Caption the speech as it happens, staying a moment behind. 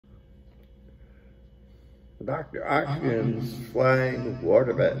Dr. Octagon's flying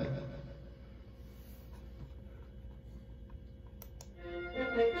waterbed.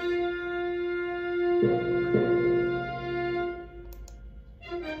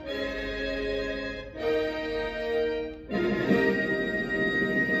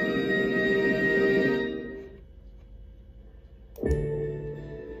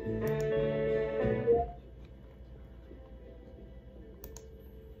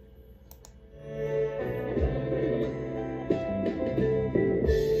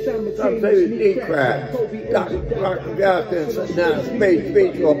 Some say it's neat crap. Dr. Johnson sitting down a space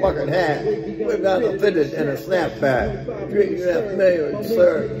beach with a bucket hat. We've got a fitted and a snapback. Drinking that familiar with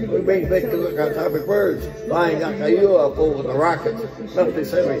sir. We make you look on top of birds. Flying like a UFO with the rockets. Something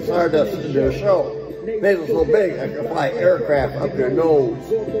sending stardust into a show. Nasal so big I can fly aircraft up your nose.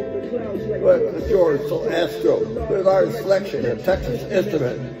 But the George so astro. With our selection of Texas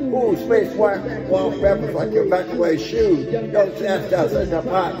Instrument. Ooh, space whack rappers like your back away shoes. Don't ask us in the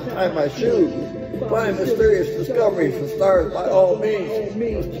pot and tie my shoes. Find mysterious discoveries and stars by all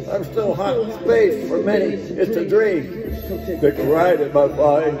means. I'm still hot in space. For many, it's a dream. Take a ride in my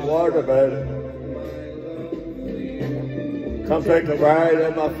flying waterbed. Come take a ride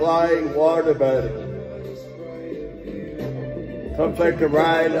in my flying waterbed. Come take a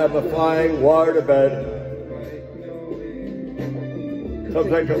ride on the flying waterbed. Come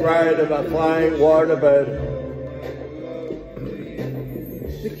take a ride on my flying waterbed.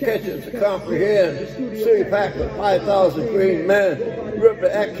 The kitchens to comprehend. City packed with 5,000 green men. Rip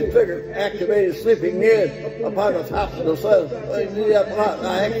the action figure, activated sleeping in. Upon the top of the sun. I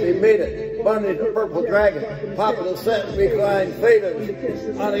actually made it. Bunny the purple dragon. Pop of the set, reclined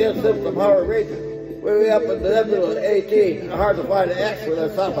faders. On against system power rages. Way up in the nebula 18, hard to find an accident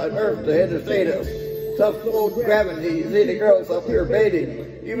that's top on Earth to interstate us. Tough old gravity, you see the girls up here baiting.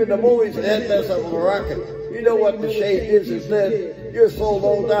 Even the movies end this of a rocket. You know what the shade is instead. You're so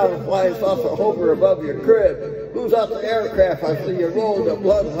low down and flying saucer hover above your crib. Who's out the aircraft? I see you rolling the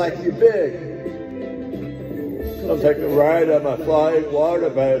blood like you big. Come take a ride on my flying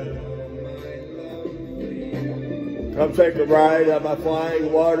waterbed. Come take a ride on my flying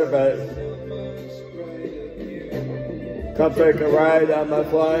waterbed. Come take a ride on my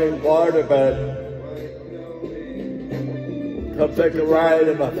flying waterbed. Come take a ride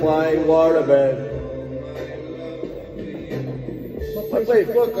on my flying waterbed. My face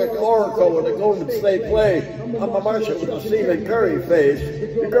looks like an oracle with a Golden State plate. I'm a Martian with a Stephen Curry face.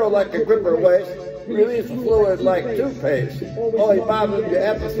 The girl like a gripper waist. Release the fluid like toothpaste. Only bobbing the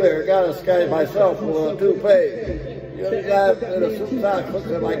atmosphere. Got a sky myself with a toupee. The other guy in a suit sock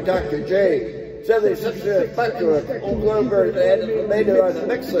looking like Dr. J. 76 Spectre, old Bloomberg added made it on the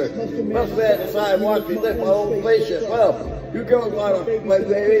mixer. Must have had to decide watch me lift my old spaceship. Well, you girls want to my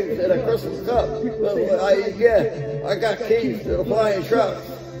babies in a Christmas cup. Well, I get. I got keys to the flying trucks.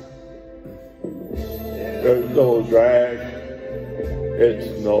 There's no drag.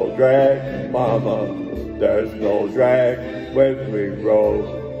 It's no drag, mama. There's no drag when we roll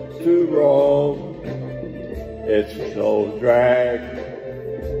to Rome. It's no drag.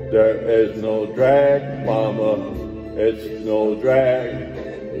 There is no drag, mama. It's no drag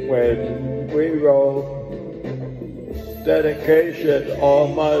when we roll. Dedication, all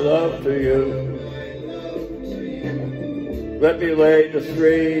my love to you. Let me lay the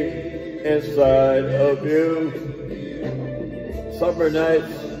stream inside of you. Summer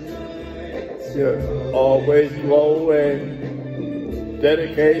nights, you're always glowing.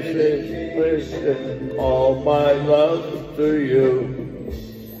 Dedication, all my love to you.